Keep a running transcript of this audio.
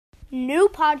New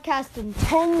podcast in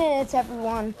 10 minutes,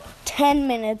 everyone. 10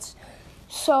 minutes.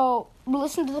 So,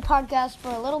 listen to the podcast for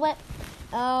a little bit.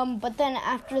 But then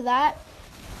after that,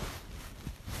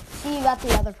 see you at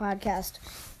the other podcast.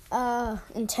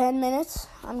 In 10 minutes,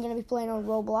 I'm going to be playing on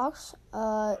Roblox.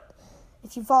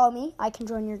 If you follow me, I can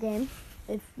join your game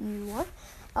if you want.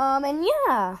 And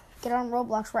yeah, get on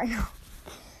Roblox right now.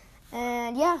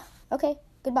 And yeah, okay,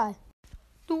 goodbye.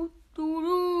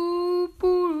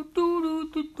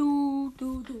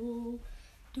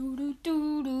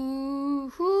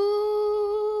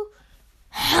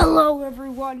 Hello,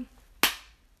 everyone.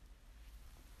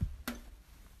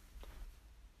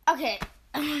 Okay.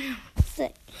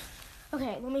 Sick.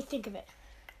 Okay, let me think of it.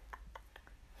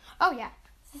 Oh, yeah.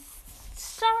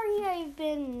 Sorry I've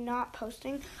been not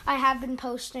posting. I have been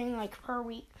posting, per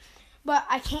week. But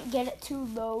I can't get it to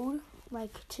load,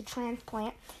 to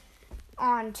transplant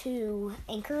onto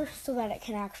Anchor so that it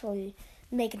can actually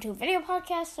make into a video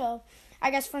podcast. So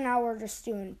I guess for now we're just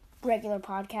doing regular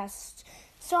podcasts.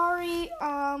 Sorry,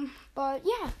 but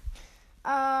yeah.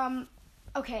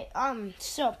 Okay,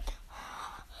 so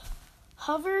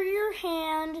hover your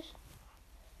hand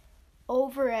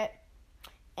over it,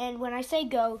 and when I say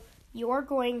go, you're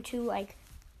going to,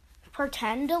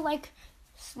 pretend to,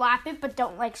 slap it, but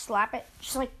don't, slap it.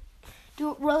 Just,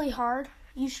 do it really hard.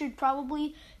 You should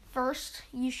probably, first,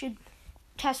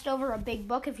 test over a big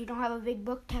book. If you don't have a big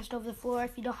book, test over the floor.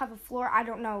 If you don't have a floor, I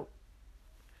don't know.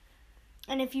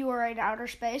 And if you are in outer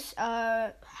space,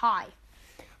 hi.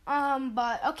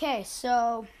 But, okay,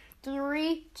 so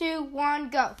 3, 2, 1,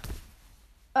 go.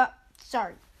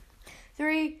 Sorry.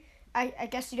 3, I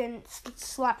guess you didn't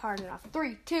slap hard enough.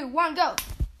 3, 2, 1, go.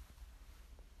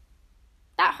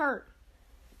 That hurt.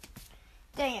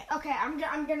 Dang it. Okay, I'm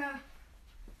gonna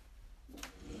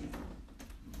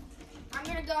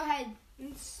go ahead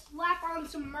and slap on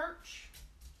some merch.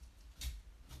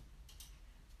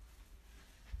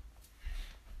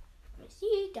 Let me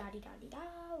see. Da-di-da-di-da,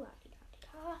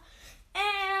 la-di-da-di-da.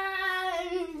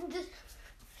 And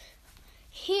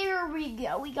here we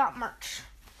go. We got merch.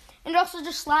 And also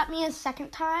just slap me a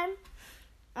second time.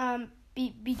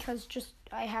 Because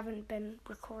I haven't been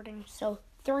recording. So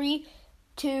 3,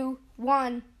 2,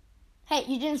 1. Hey,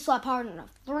 you didn't slap hard enough.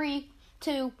 3,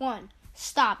 2, 1.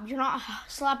 Stop. You're not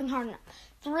slapping hard enough.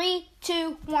 3,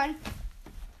 2, 1.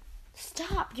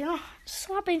 Stop. You're not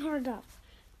slapping hard enough.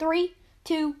 3,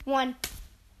 2, 1.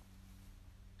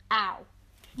 Ow.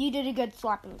 You did a good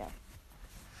slapping there.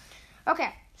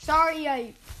 Okay. Sorry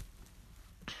I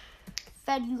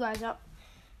fed you guys up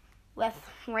with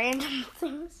random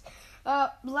things.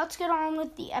 Let's get on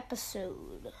with the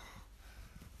episode.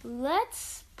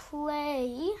 Let's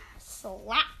play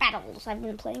Slap Battles. I've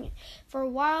been playing it for a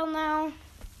while now.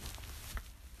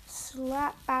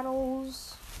 Slap Battles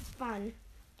is fun.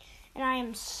 And I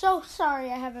am so sorry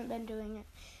I haven't been doing it.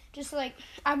 Just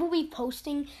I will be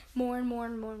posting more and more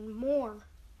and more and more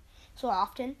so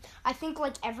often. I think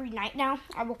every night now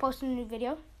I will post a new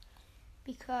video.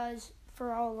 Because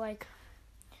for all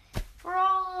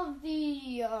of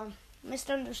the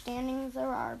misunderstandings there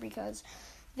are, because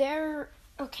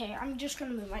okay, I'm just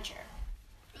gonna move my chair.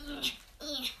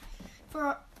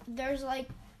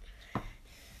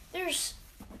 There's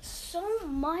so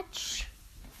much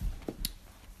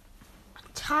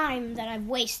time that I've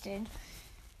wasted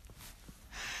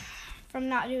from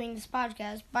not doing this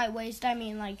podcast. By waste, I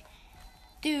mean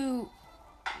do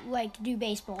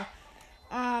baseball.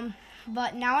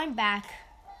 But now I'm back.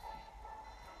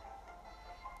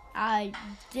 I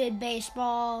did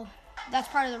baseball. That's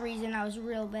part of the reason I was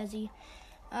real busy.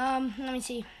 Let me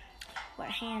see. What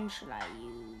hand should I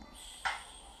use?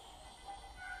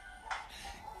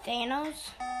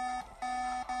 Thanos?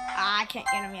 I can't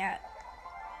get him yet.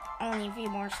 Only a few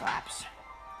more slaps.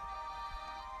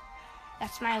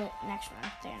 That's my next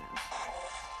one, Thanos.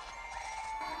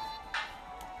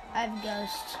 I have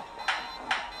Ghost.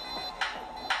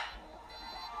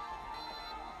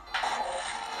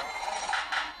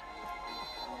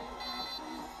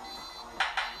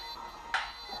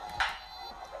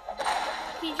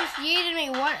 He just yeeted me.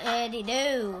 What did he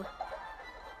do?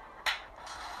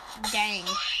 Dang.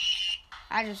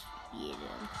 I just yeeted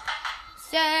him.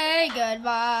 Say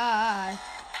goodbye.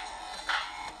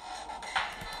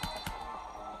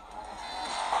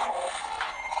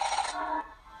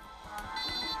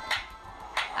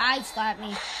 I slapped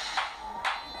me.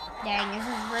 Dang, this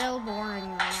is real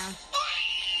boring right now.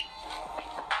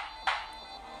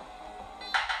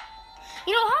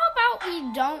 You know, how about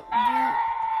we don't do...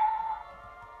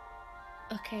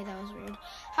 Okay, that was weird.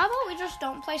 How about we just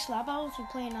don't play Slap Battles, we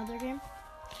play another game?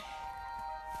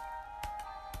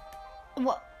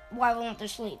 What? Why won't they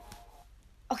sleep?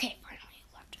 Okay, finally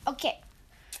left. Okay,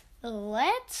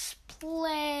 let's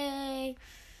play.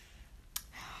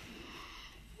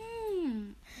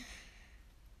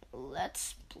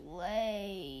 Let's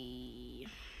play.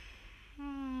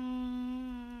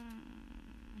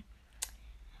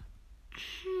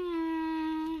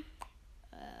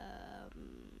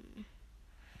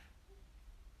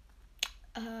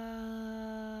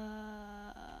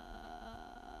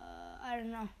 I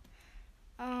don't know.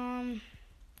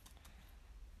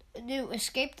 Do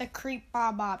Escape the Creep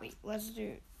Bob Bobby. Let's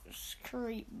do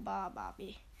Creep Bob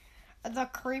Bobby. The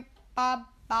Creep Bob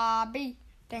Bobby.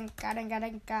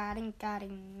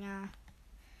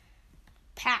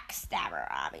 Pack Stabber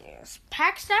obbies.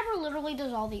 Pack Stabber literally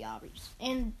does all the obbies.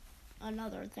 And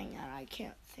another thing that I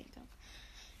can't think of.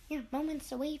 You're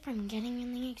moments away from getting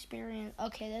in the experience.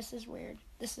 Okay, this is weird.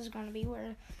 This is gonna be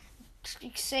weird.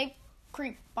 Escape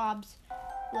Creep Bob's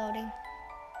loading.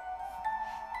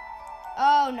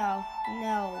 Oh no.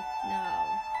 No.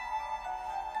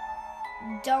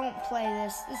 Don't play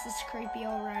this. This is creepy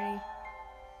already.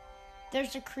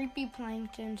 There's a creepy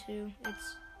plankton too.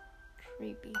 It's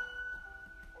creepy.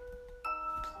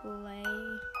 Play.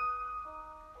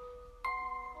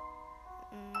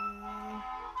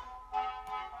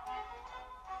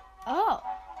 Oh.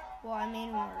 Well, I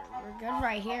mean, we're good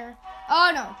right here.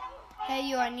 Oh no. Hey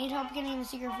you, I need help getting the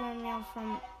secret formula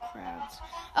from crowds.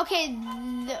 Okay,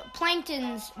 the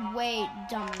plankton's way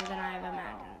dumber than I've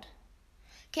imagined.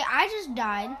 Okay, I just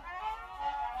died.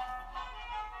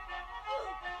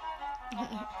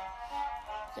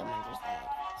 Someone just died.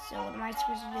 So what am I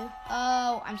supposed to do?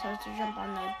 Oh, I'm supposed to jump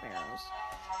on those barrels.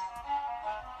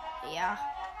 Yeah.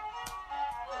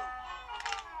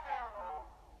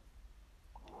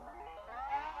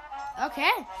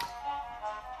 Okay.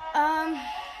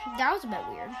 That was a bit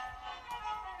weird.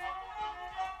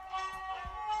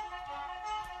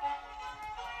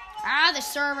 Ah, the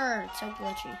server. It's so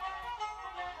glitchy.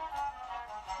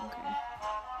 Okay.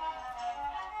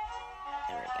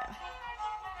 There we go.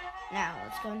 Now,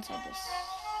 let's go inside this.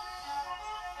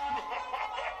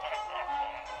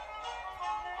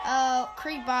 Oh,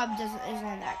 Creep Bob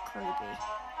isn't that creepy.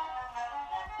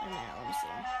 Wait a minute, let me see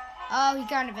him. Oh, he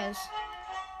kind of is.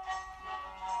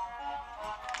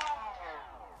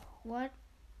 What?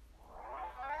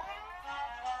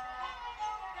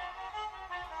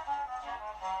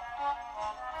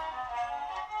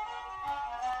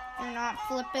 You're not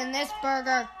flipping this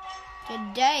burger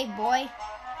today, boy.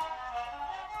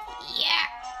 Yeah.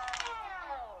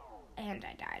 And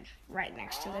I died right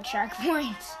next to the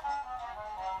checkpoint.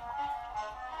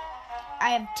 I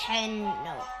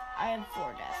have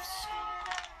 4 deaths.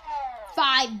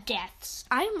 5 deaths.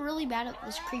 I'm really bad at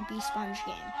this creepy sponge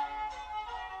game.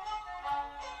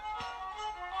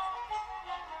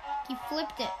 He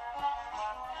flipped it.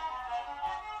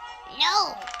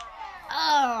 No.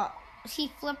 Oh,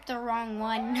 he flipped the wrong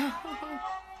one. No.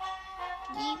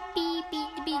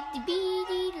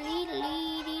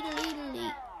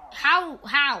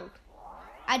 How?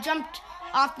 I jumped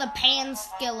off the pan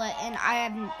skillet and I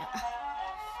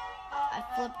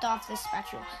flipped off the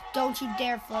spatula. Don't you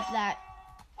dare flip that.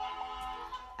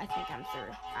 I think I'm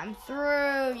through. I'm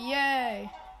through. Yay.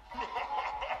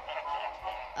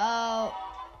 Oh.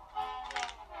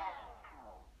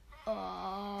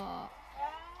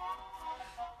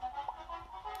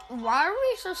 Why are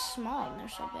we so small and they're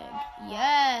so big?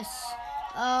 Yes.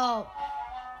 Oh.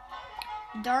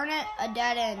 Darn it, a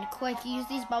dead end. Quick, use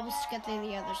these bubbles to get to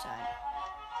the other side.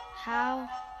 How?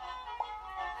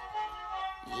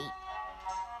 Yeet.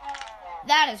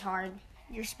 That is hard.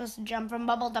 You're supposed to jump from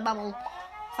bubble to bubble.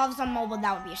 If I was on mobile,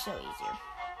 that would be so easier.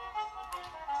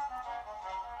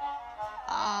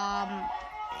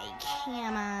 Hey,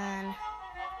 come on.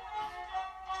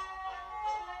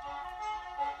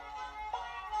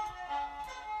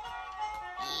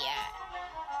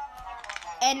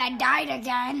 And I died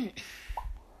again.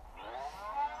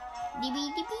 I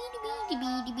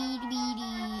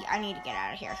need to get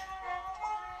out of here.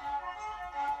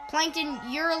 Plankton,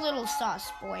 you're a little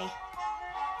sus, boy.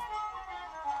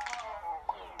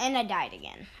 And I died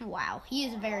again. Wow, he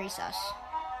is very sus.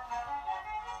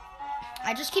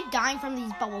 I just keep dying from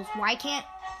these bubbles.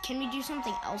 Can we do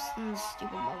something else than these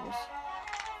stupid bubbles?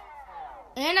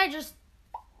 And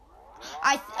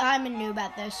I'm a noob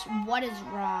at this. What is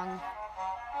wrong?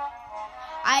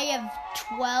 I have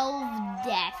 12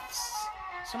 deaths.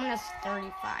 Someone has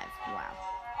 35. Wow.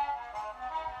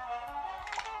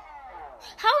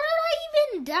 How did I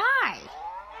even die?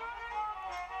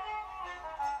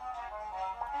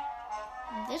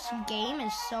 This game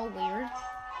is so weird.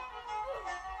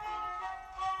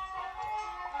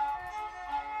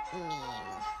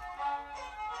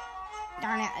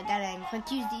 Darn it, I gotta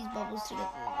quick use these bubbles to get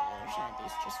to the other side.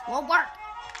 These just won't work.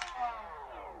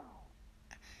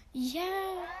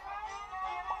 Yeah.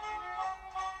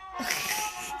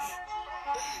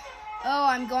 Oh,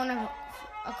 I'm going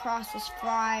across this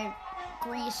fried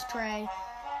grease tray.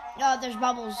 Oh, there's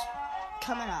bubbles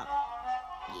coming up.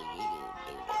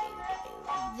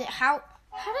 How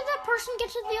did that person get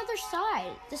to the other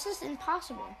side? This is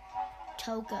impossible.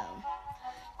 Toko.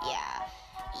 Yeah.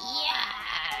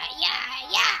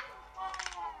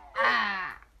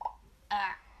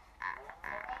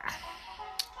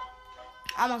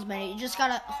 Almost made it. You just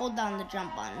gotta hold down the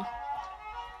jump button.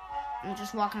 I'm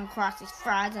just walking across these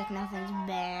fries like nothing's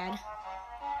bad.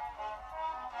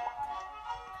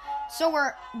 So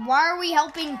why are we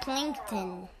helping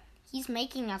Plankton? He's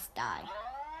making us die.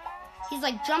 He's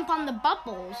like, jump on the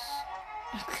bubbles.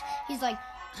 He's like,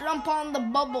 jump on the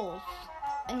bubbles.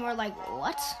 And we're like,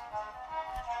 what?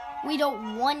 We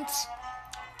don't want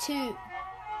to.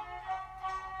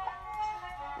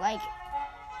 Like,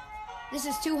 this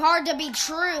is too hard to be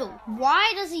true.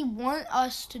 Why does he want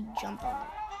us to jump on it?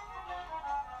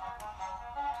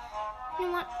 You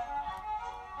know what?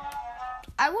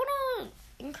 I want to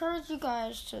encourage you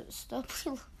guys to stop.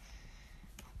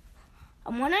 I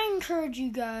want to encourage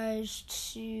you guys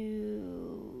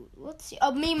to, let's see.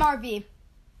 Oh, Meme RV.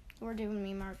 We're doing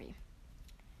Meme RV.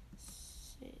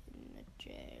 Sit in the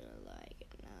chair like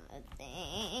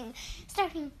nothing.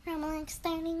 Starting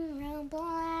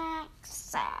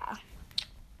Roblox.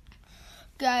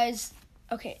 Guys,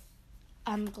 okay.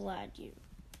 I'm glad you,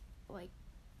 like,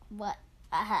 what?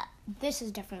 This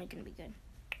is definitely going to be good.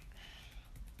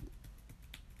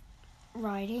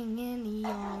 Riding in the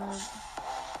yard.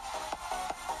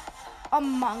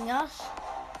 Among Us.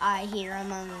 I hear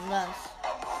Among Us.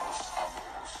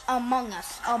 Among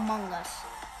Us. Among Us.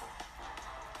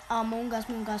 Among Us.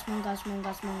 Among Us. Among Us. Among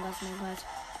Us. Among Us. Among Us.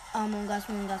 Among Us.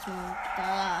 Among Us. Among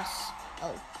Us.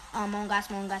 Oh. Among Us.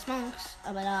 Among Us. Among Us.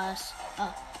 Among Us.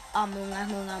 Among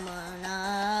Us. Among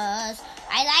Us.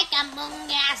 I like Among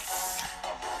Us.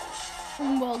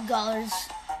 Among Us.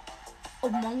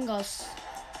 Among Us.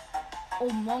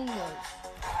 Among Us.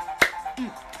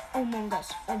 Among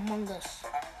Us. Among Us.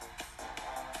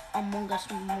 Among Us.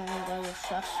 Among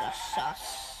Us.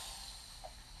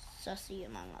 Sussy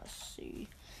Among Us.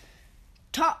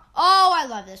 Oh, I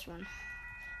love this one.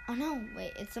 Oh no,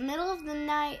 wait, it's the middle of the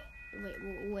night.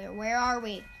 Wait, where are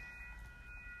we?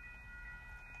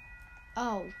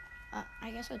 Oh,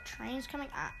 I guess a train's coming.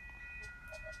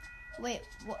 Wait,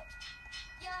 what?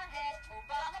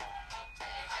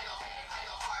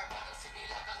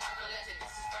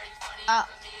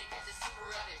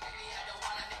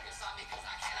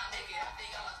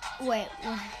 Wait.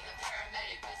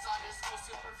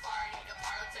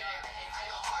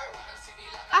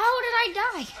 How did I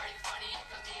die?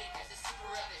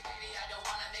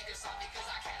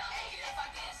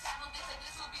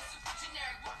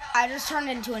 I just turned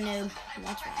into a noob.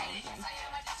 That's what I did.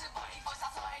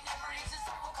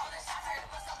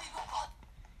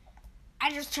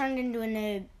 I just turned into a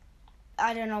noob.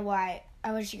 I don't know why.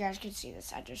 I wish you guys could see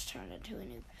this. I just turned into a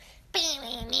noob.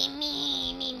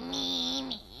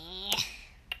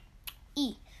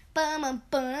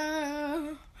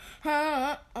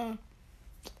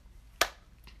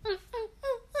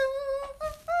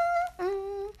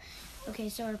 Okay,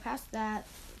 so we're past that.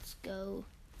 Let's go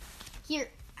here.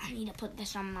 I need to put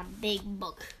this on my big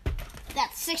book.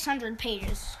 That's 600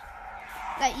 pages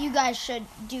that you guys should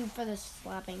do for the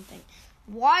slapping thing.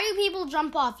 Why do people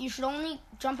jump off? You should only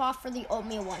jump off for the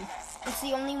oatmeal one. It's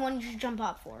the only one you should jump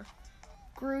off for.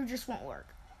 Gru just won't work.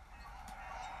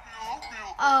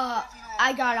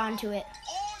 I got onto it.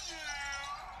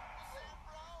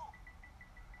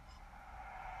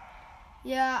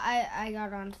 Yeah, I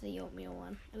got onto the oatmeal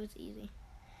one. It was easy.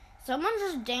 Someone's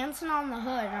just dancing on the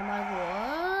hood. I'm like,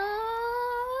 what?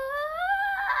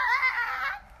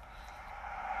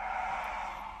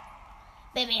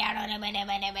 Baby, I'm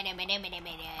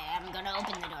gonna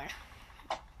open the door.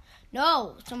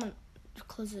 No, someone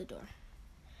close the door.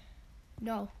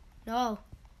 No.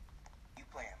 You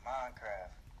playing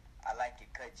Minecraft. I like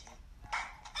it, cut G.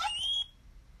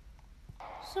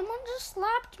 Someone just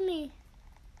slapped me.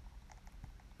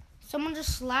 Someone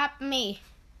just slapped me.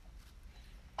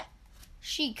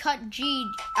 She cut G.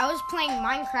 I was playing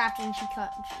Minecraft and she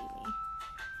cut G me.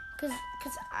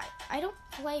 Cause I don't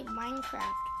play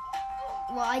Minecraft.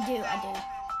 Well, I do.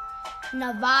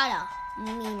 Nevada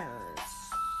memers.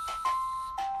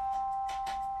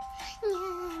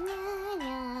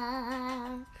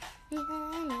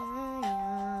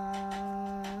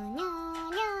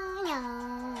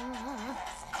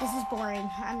 This is boring.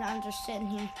 I'm just sitting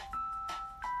here.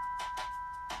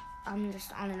 I'm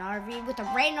just on an RV with the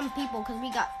random people because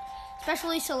we got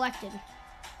specially selected.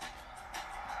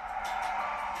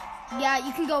 Yeah,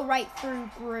 you can go right through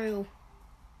Gru.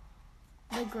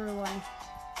 The Gru one.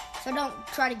 So don't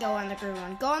try to go on the Gru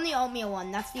one. Go on the oatmeal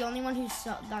one. That's the only one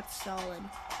that's solid.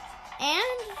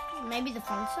 And maybe the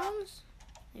Flintstones?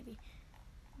 Maybe.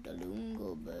 The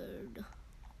Lungo Bird.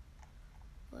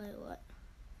 Wait, what?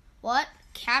 What?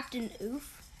 Captain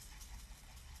Oof?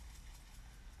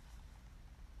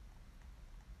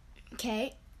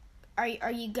 Okay.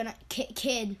 Are you gonna...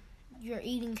 Kid, you're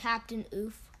eating Captain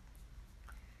Oof.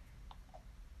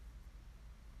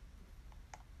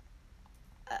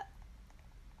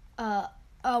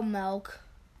 Oh, milk.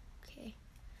 Okay.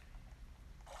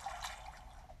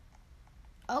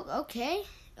 Oh, okay.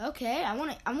 Okay, I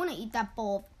wanna eat that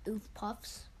bowl of Oof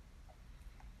Puffs.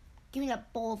 Give me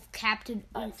that bowl of Captain Oof.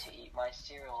 I like to eat my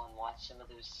cereal and watch some of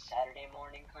those Saturday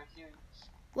morning cartoons.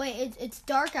 Wait, it's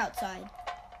dark outside.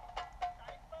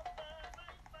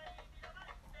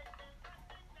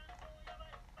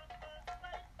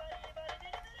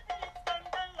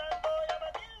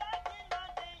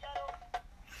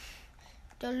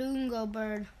 The Lungo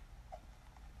Bird.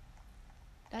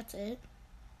 That's it.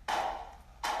 It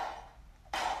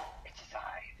is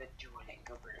I, the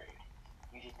Duolingo Bird.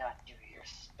 You did not do your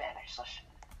Spanish lesson.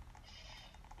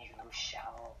 You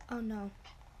shall Oh no.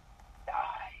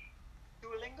 die.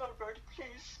 Duolingo Bird,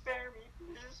 please spare me.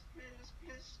 Please, please,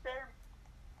 please spare me.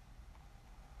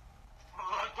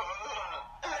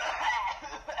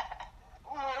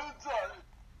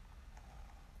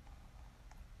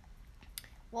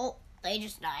 Well, they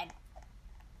just died.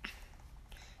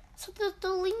 So the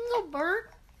Duolingo Bird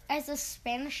is a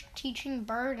Spanish teaching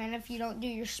bird, and if you don't do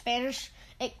your Spanish,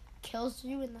 it kills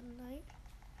you in the night.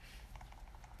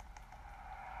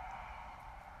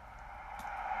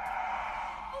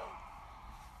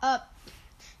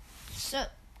 So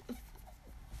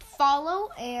follow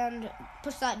and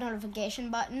push that notification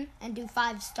button and do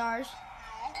 5 stars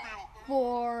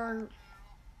to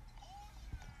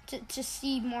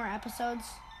see more episodes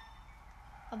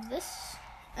of this.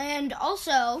 And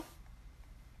also,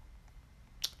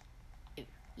 if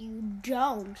you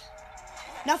don't,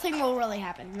 nothing will really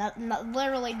happen.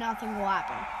 Literally nothing will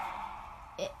happen.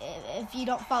 If you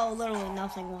don't follow, literally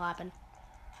nothing will happen.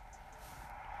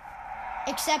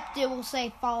 Except it will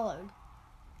say followed.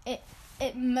 It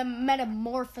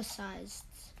metamorphosized.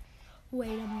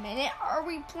 Wait a minute, are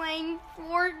we playing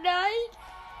Fortnite?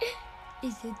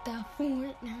 Is it the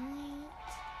Fortnite?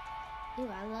 Ooh,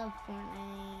 I love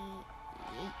Fortnite.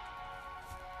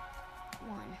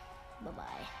 1.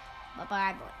 Bye-bye.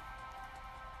 Bye-bye, boy.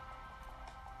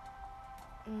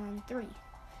 1, 3.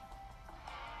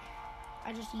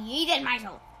 I just yeeted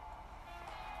myself.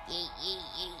 Yeet, yeet,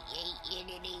 yeet, yeet, yeet,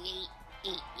 yeet, yeet.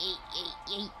 Yeet, yeet, yeet,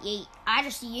 yeet, yeet. I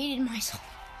just yeeted myself.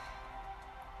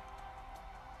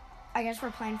 I guess we're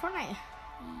playing Fortnite.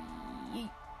 Yeet.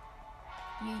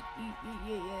 Yeet, yeet, yeet,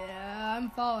 yeet, yeah.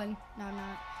 I'm falling. No, I'm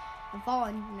not. I'm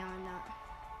falling. No, I'm not.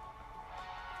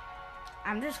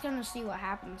 I'm just gonna see what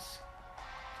happens.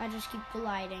 I just keep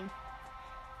gliding.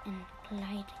 And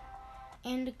gliding.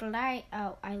 And glide.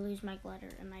 Oh, I lose my glider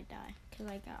and I die. Because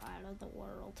I got out of the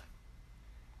world.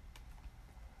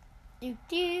 Do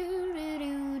do do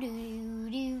do do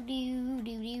do do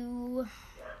do do.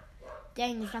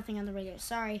 Dang, there's nothing on the radio.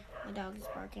 Sorry, my dog is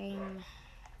barking.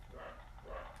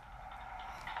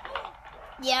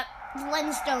 Yep,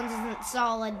 Flintstones isn't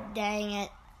solid. Dang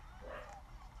it.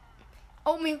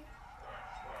 Oatmeal.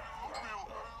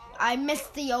 I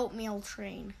missed the oatmeal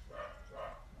train.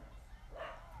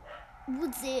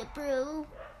 What's it, bro?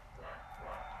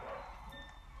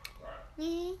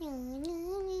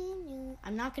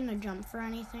 I'm not gonna jump for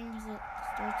anything because it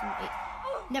starts in 8.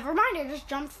 Never mind, I just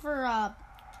jumped for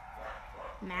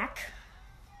Mac.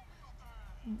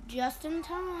 Just in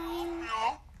time.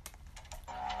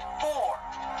 4,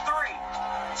 3,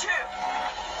 2.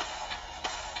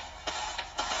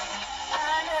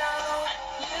 I know,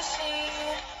 you see,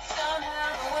 somehow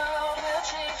the world will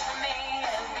change for me.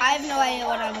 I have no idea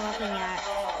what I'm looking at.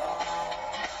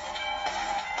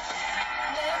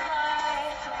 Live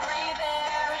life, breathe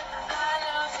air. I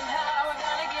know somehow we're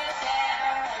gonna get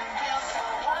there and feel so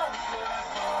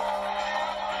wonderful.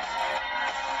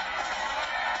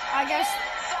 I guess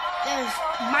there's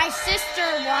my sister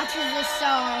watches this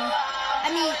song. I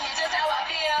mean, Just how I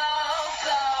feel,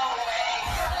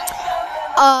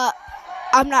 so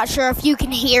I'm not sure if you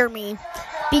can hear me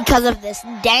because of this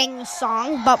dang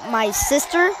song, but my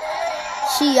sister,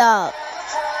 she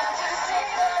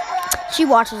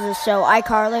watches this show,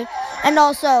 iCarly, and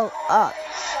also,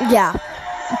 yeah,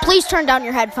 please turn down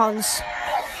your headphones.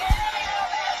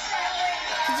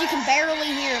 you can barely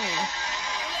hear me.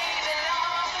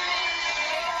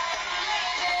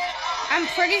 I'm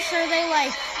pretty sure they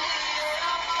like...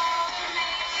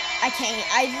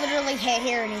 I literally can't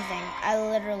hear anything. I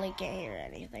literally can't hear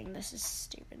anything. This is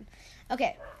stupid.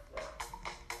 Okay.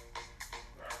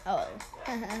 Oh.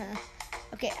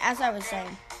 Okay, as I was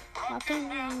saying.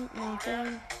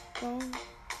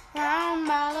 Down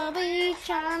by the beach,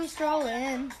 I'm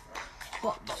strolling.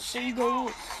 But the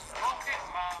seagulls.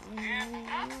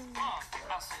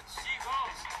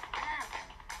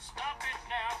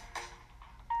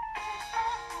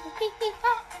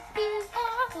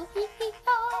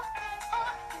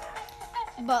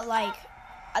 But like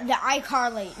the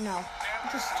iCarly, no.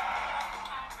 Just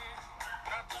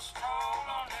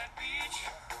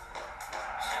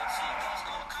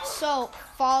so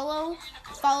follow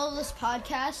this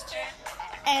podcast,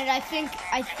 and I think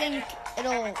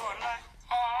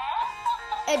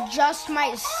it just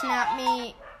might snap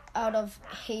me out of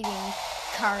hating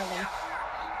Carly.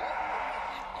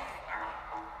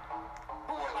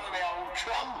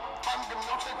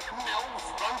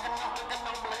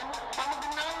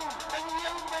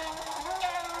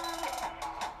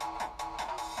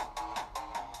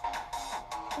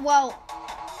 Well,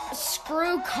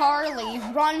 screw Carly.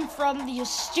 Run from these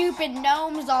stupid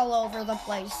gnomes all over the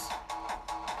place.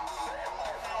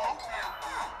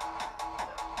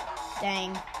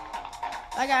 Dang.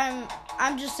 Like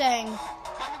I'm just saying.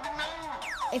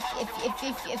 If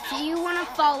you want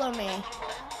to follow me,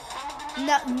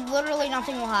 literally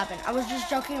nothing will happen. I was just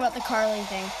joking about the Carly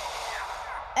thing.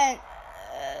 And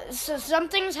so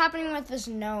something's happening with this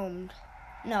gnome.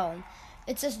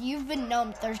 It says you've been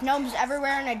gnomed. There's gnomes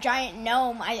everywhere and a giant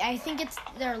gnome. I think it's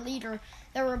their leader.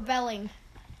 They're rebelling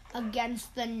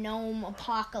against the gnome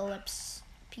apocalypse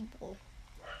people.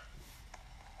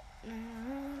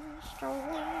 Strolling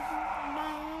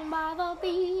down by the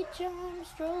beach, I'm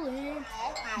strolling,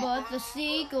 but the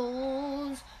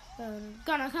seagulls are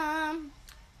gonna come.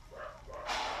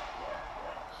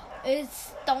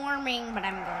 It's storming, but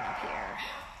I'm going up here.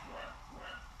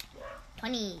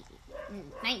 20,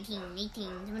 19,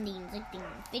 18, 17, 16,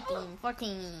 15,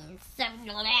 14,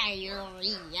 17.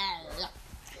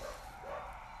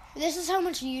 This is how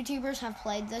much YouTubers have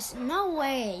played this. No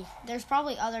way. There's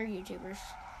probably other YouTubers.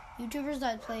 YouTubers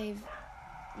that play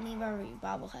Nevari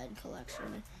Bobblehead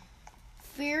Collection.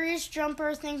 Furious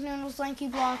Jumper, Think Noodles, Lanky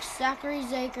Blocks, Zachary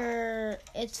Zaker,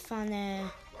 It's Funny,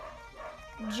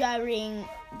 Gyring,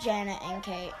 Janet, and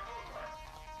Kate.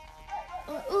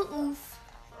 Oof.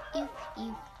 Oof.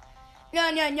 No.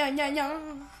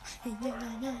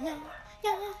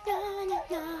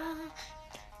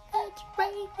 It's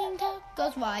raining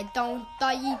tacos, why don't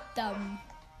I eat them?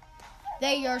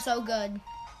 They are so good.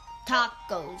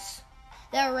 Tacos.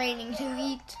 They're raining to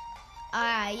eat.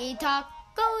 I eat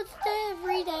tacos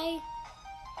every day.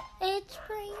 It's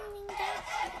raining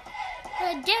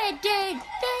tacos.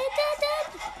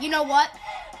 You know what?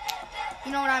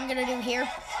 You know what I'm gonna do here?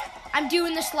 I'm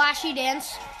doing the slashy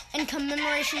dance in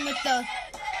commemoration with the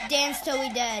Dance Till We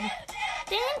Dead.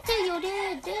 Dance till you're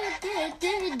dead, dead. Dance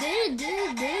till you're dead,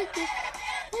 dead.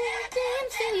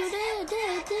 Dance till you're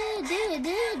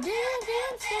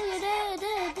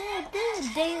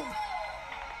dead.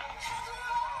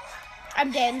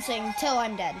 I'm dancing till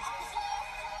I'm dead.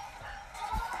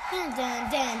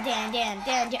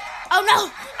 Dan. Oh no!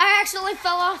 I accidentally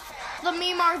fell off the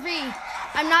meme RV.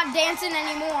 I'm not dancing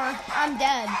anymore. I'm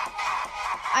dead.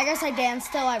 I guess I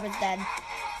danced till I was dead.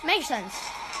 Makes sense.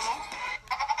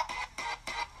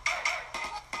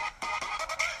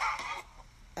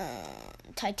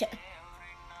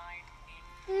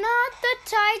 Not the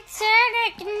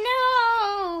Titanic,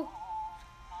 no!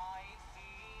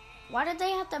 Why did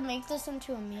they have to make this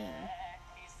into a meme?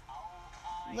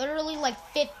 Literally like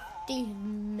 50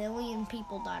 million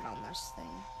people died on this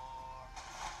thing.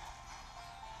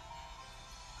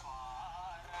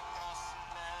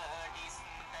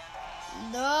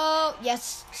 No,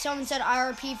 yes, someone said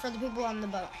RIP for the people on the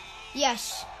boat.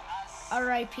 Yes,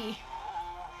 RIP.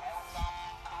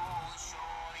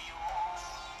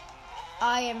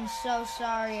 I am so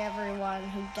sorry, everyone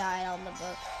who died on the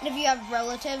boat. And if you have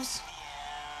relatives,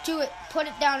 put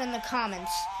it down in the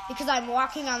comments, because I'm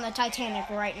walking on the Titanic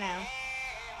right now.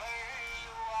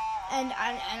 And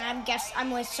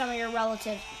I'm with some of your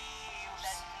relatives.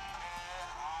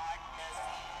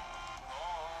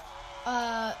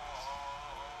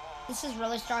 This is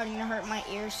really starting to hurt my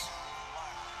ears.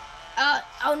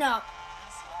 Oh no.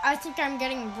 I think I'm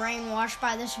getting brainwashed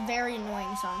by this very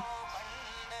annoying song.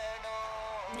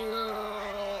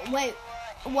 Wait,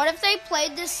 what if they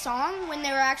played this song when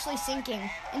they were actually sinking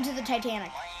into the Titanic?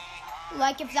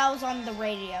 Like if that was on the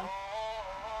radio.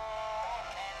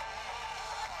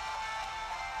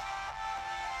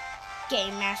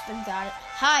 Game Master got it.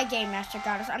 Hi, Game Master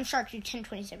Goddess. I'm Sharky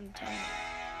 102710.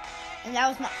 And that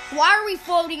was my... Why are we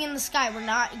floating in the sky? We're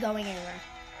not going anywhere.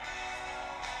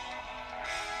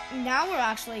 Now we're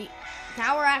actually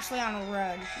on a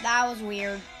road. That was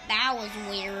weird.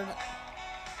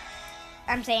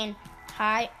 I'm saying,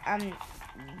 hi, I'm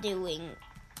doing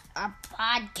a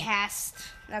podcast.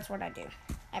 That's what I do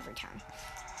every time.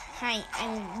 Hi,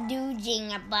 I'm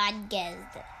doing a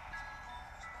podcast.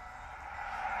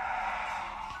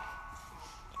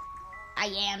 I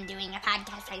am doing a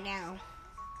podcast right now.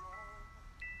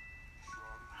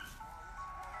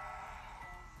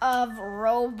 Of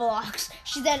Roblox.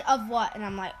 She said, of what? And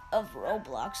I'm like, of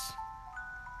Roblox.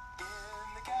 In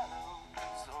the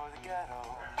gallows or the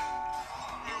ghetto.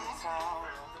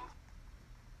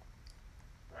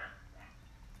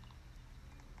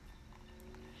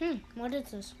 What is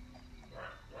this?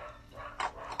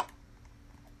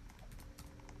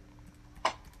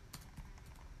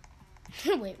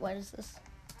 Wait, what is this?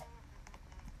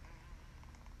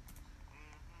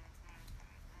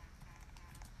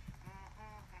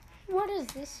 What is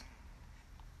this?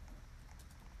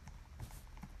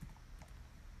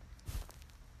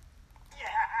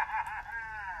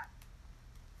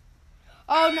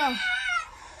 Oh no.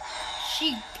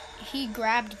 He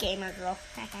grabbed Gamer Girl.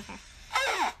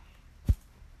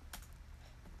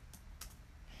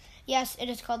 Yes, it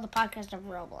is called the podcast of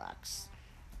Roblox.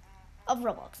 Of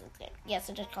Roblox, yes,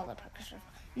 it is called the podcast of...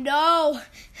 No!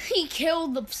 He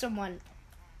killed someone.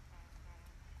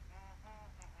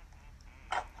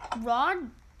 Rod,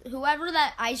 whoever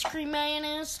that ice cream man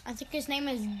is, I think his name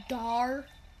is Dar.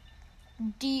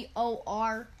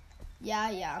 D-O-R.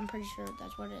 Yeah, I'm pretty sure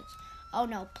that's what it is. Oh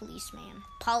no, policeman.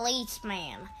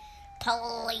 Policeman.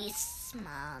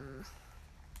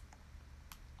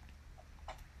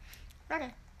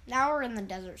 Okay, now we're in the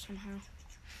desert somehow.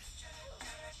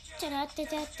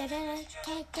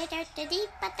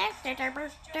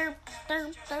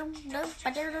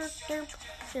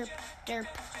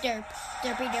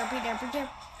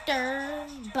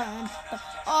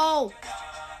 Oh,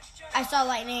 I saw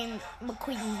Lightning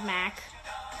McQueen's Mac.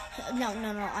 No,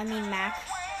 I mean Mac.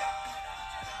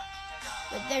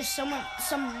 But there's some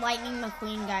Lightning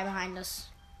McQueen guy behind us.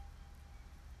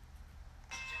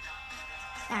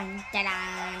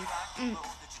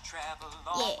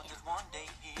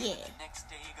 Yeah.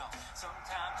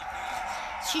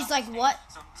 She's like, what?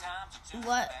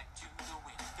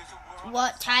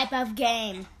 What type of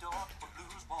game?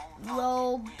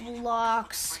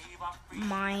 Roblox,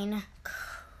 Minecraft,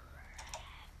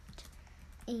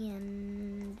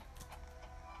 and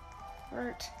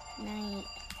Fortnite.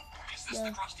 Is this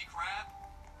the Krusty Krab?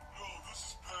 No, this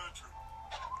is Patrick.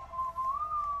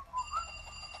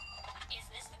 Is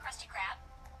this the Krusty Krab?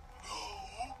 No,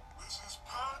 this is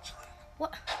Patrick.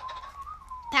 What?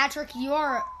 Patrick, you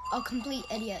are a complete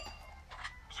idiot.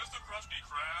 Is this the Krusty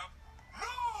Krab?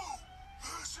 No,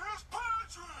 this is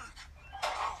Patrick.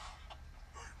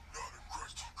 I'm not a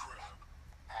Krusty Krab.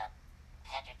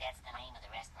 Patrick, that's the name of the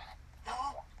restaurant.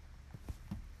 No,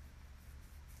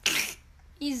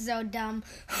 He's so dumb.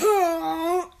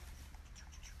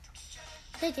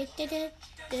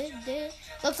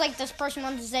 Looks like this person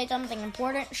wants to say something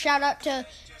important. Shout out to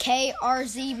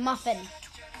KRZ Muffin.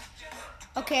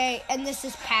 Okay, and this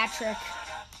is Patrick.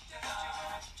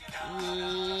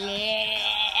 Yeah,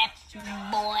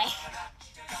 boy.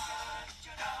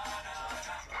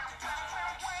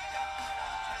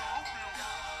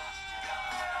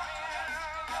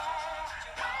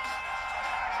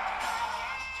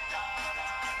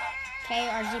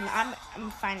 KRZ.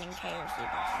 I'm finding KRZ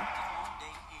Muffin.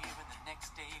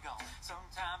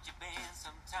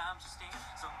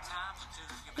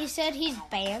 He said he's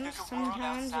banned.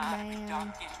 Sometimes you're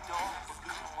banned.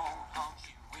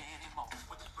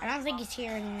 I don't think he's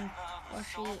here anymore. Or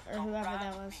she, or whoever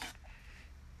that was.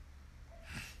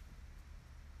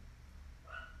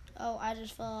 Oh, I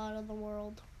just fell out of the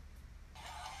world.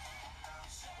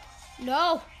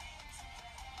 No!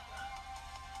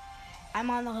 I'm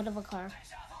on the hood of a car.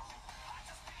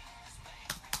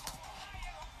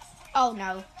 Oh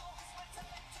no.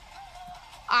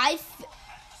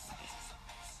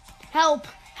 Help!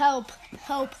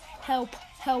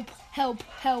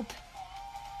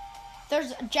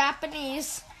 There's a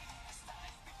Japanese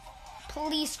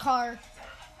police car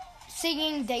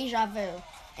singing Deja Vu.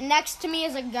 And next to me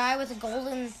is a guy with a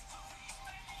golden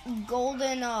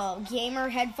gamer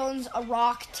headphones, a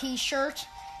Rock t-shirt,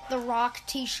 the Rock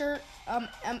t-shirt,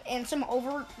 and some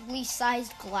overly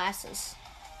sized glasses.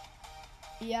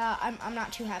 Yeah, I'm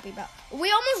not too happy about.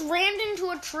 We almost rammed into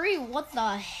a tree. What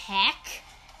the heck?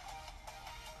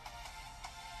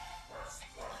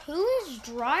 Who is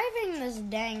driving this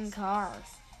dang car?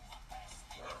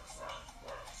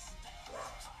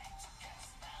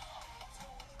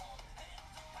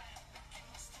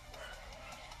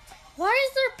 Why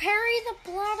is there Perry the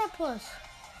Platypus?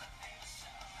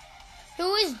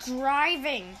 Who is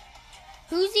driving?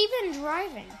 Who's even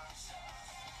driving?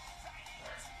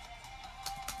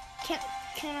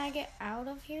 Can I get out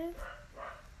of here?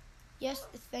 Yes,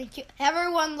 thank you.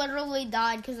 Everyone literally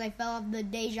died because I fell off the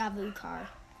Deja Vu car.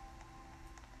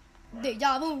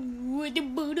 Deja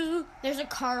Vu. There's a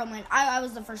car on my. I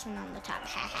was the first one on the top.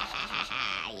 Ha ha ha ha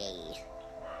ha. Yay.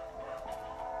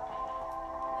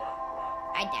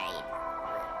 I died.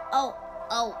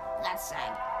 Oh, that's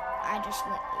sad. I just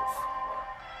went oof.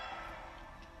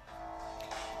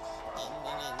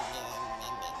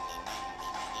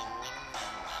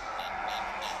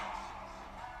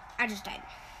 I just died.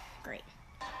 Great.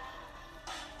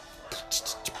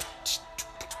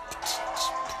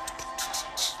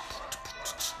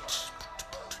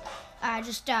 I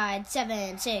just died.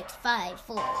 7, 6, 5,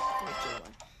 4, 3, 2, 1.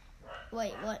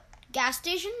 Wait, what? Gas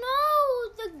station?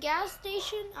 No! The gas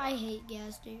station? I hate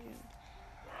gas stations.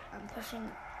 I'm pushing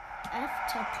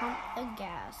F to pump the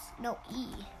gas. No, E.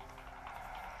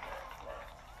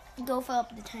 Go fill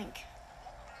up the tank.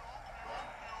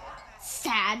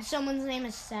 Sad. Someone's name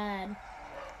is Sad.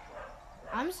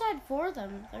 I'm sad for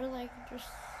them. They're like just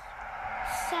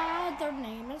sad. Their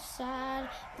name is Sad.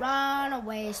 Run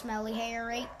away, Smelly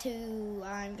Hair 82.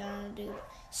 I'm gonna do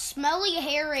Smelly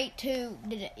Hair 82.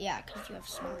 Did it? Yeah, because you have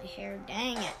smelly hair.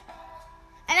 Dang it.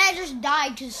 And I just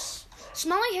died because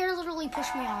smelly hair literally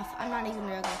pushed me off. I'm not even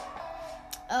joking.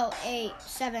 Oh, 8,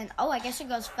 7. Oh, I guess it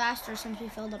goes faster since we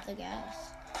filled up the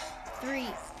gas. 3,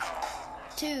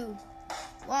 2,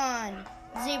 1,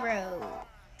 0.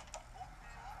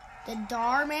 The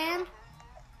Dar Man?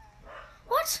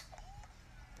 What?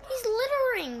 He's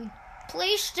littering.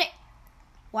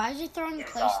 Why is he throwing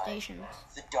Yes, The PlayStations?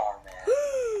 Dar Man.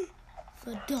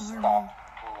 The Dar Man.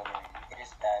 Stop littering. It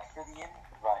is bad for the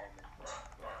environment.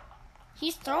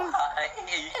 He's throwing.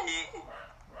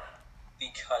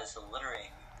 Because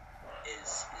littering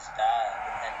is bad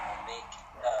and will make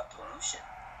pollution.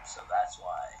 So that's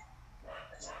why.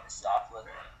 Stop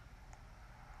littering.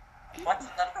 What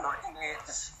littering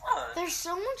is fun. There's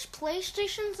so much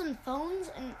PlayStations and phones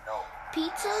and No.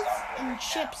 pizzas Stop and littering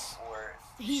chips. now, or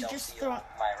He's shall just steal throwing.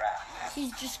 my wrath.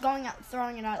 He's just going out,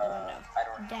 throwing it out the window. I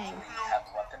don't Dang. really have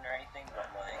a weapon or anything, but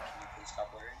like, can you please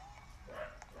stop littering?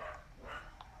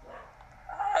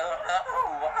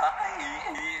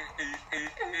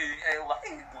 I like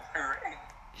littering.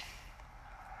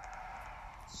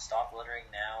 Stop littering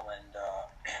now, and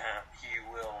he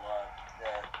will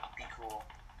be cool.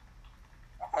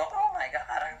 Oh my God!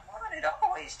 I wanted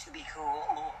always to be cool.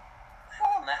 I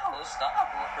will now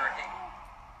stop littering.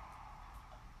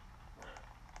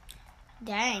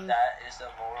 Dang. That is the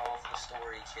moral of the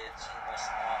story, kids. You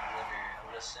must not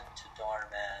litter. Listen to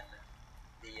Darman.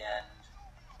 The end.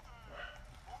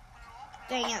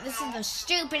 Dang it, this is the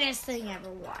stupidest thing ever.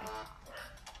 Why?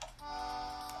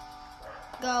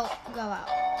 Go out.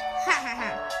 Ha ha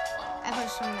ha. I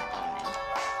pushed someone out the window.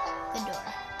 The door.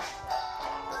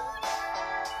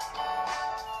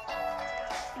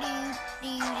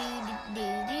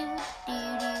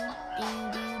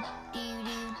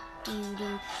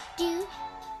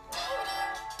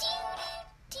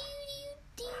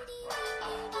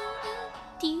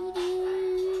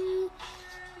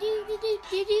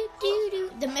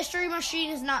 The mystery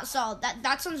machine is not solid.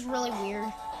 That sounds really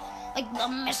weird. Like, the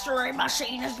mystery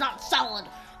machine is not solid.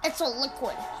 It's a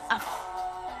liquid. A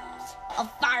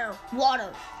fire,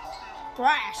 water,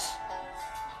 grass,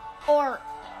 or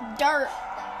dirt,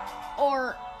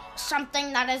 or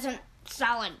something that isn't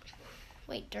solid.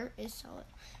 Wait, dirt is solid.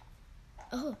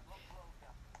 Oh.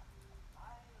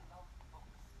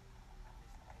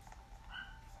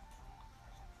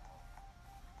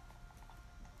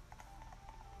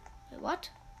 Wait, what?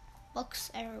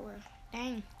 Books everywhere.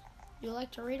 Dang. You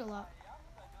like to read a lot.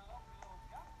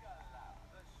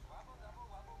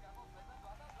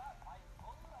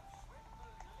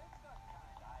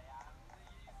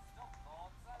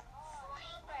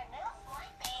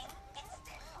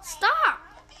 Stop!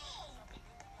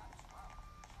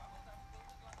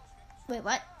 Wait,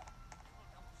 what?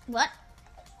 What?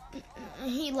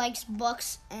 He likes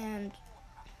books and...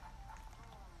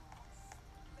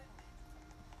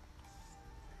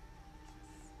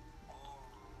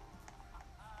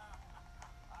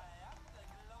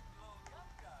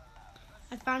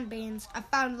 I found beans. I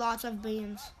found lots of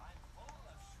beans.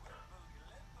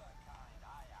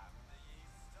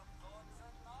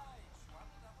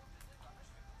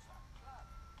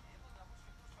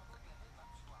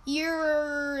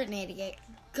 You're an idiot.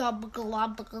 Gub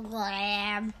glub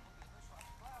glab.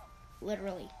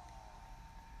 Literally.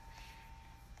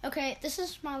 Okay, this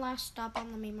is my last stop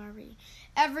on the meme RV.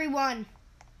 Everyone,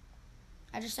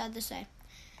 I just had to say.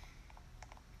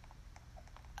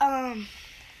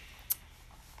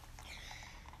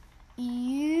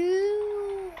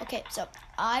 Okay, so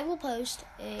I will post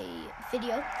a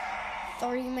video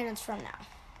 30 minutes from now.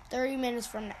 30 minutes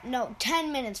from now. No,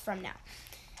 10 minutes from now.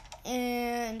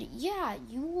 And yeah,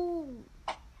 you will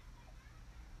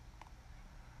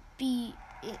be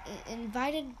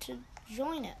invited to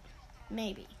join it.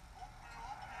 Maybe.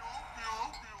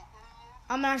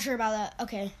 I'm not sure about that.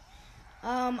 Okay.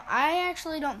 I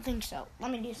actually don't think so.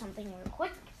 Let me do something real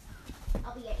quick.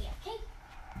 I'll be AFK.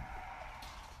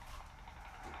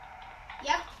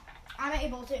 Yep, I'm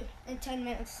able to in 10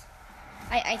 minutes.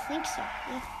 I think so.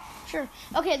 Yeah, sure.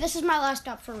 Okay, this is my last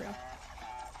stop for real. Look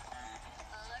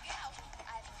out.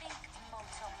 I think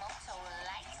Moto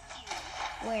likes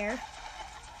you. Where?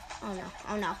 Oh no.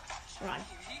 Oh no. Run.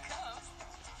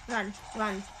 Run.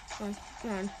 Run. Run.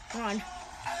 Run. Run.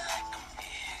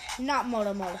 Not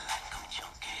Moto.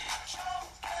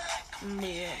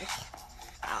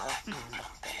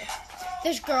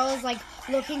 This girl is like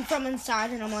looking from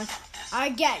inside, and I'm like, I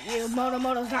get you.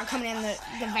 Moto's not coming in the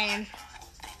van.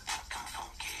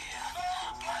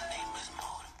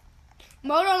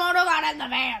 Moto got in the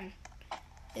van.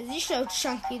 Is he so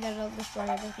chunky that it'll destroy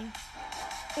everything?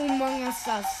 Among Us.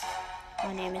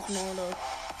 My name is Moto.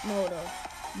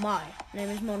 My name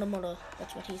is Moto.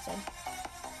 That's what he said.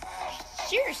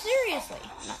 Seriously.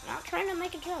 Not trying to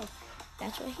make a joke.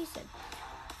 That's what he said.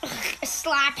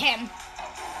 Slap him.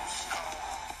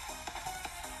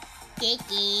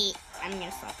 Geeky. I'm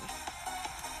gonna slap him.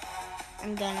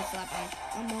 I'm gonna slap him.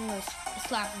 Among Us.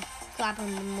 Slap him. Slap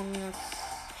him Among Us.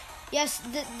 Yes,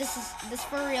 this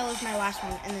for real is my last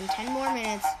one. And then 10 more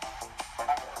minutes.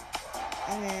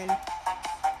 And then...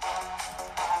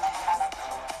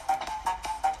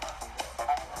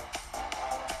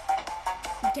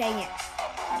 Dang it.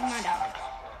 My dog.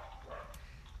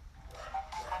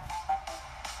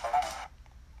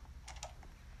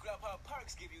 Grubhub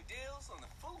Perks give you deals on the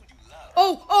food you love.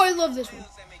 Oh, I love this one.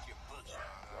 Deals that make your boogie.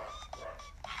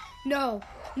 No,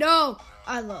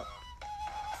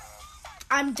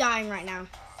 I'm dying right now.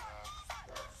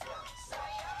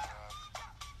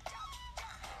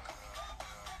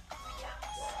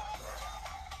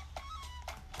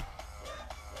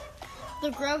 The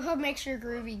Grubhub makes your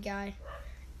groovy guy.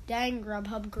 Dang,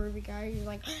 Grubhub groovy guy. He's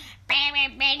like...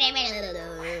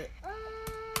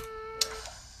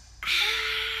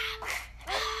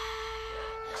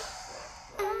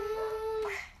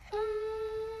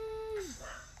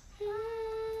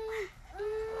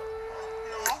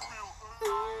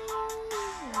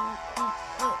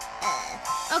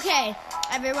 Okay,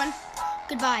 everyone,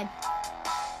 goodbye.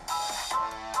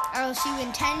 I will see you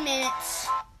in 10 minutes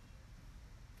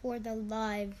for the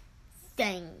live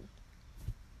thing.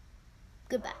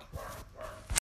 Goodbye.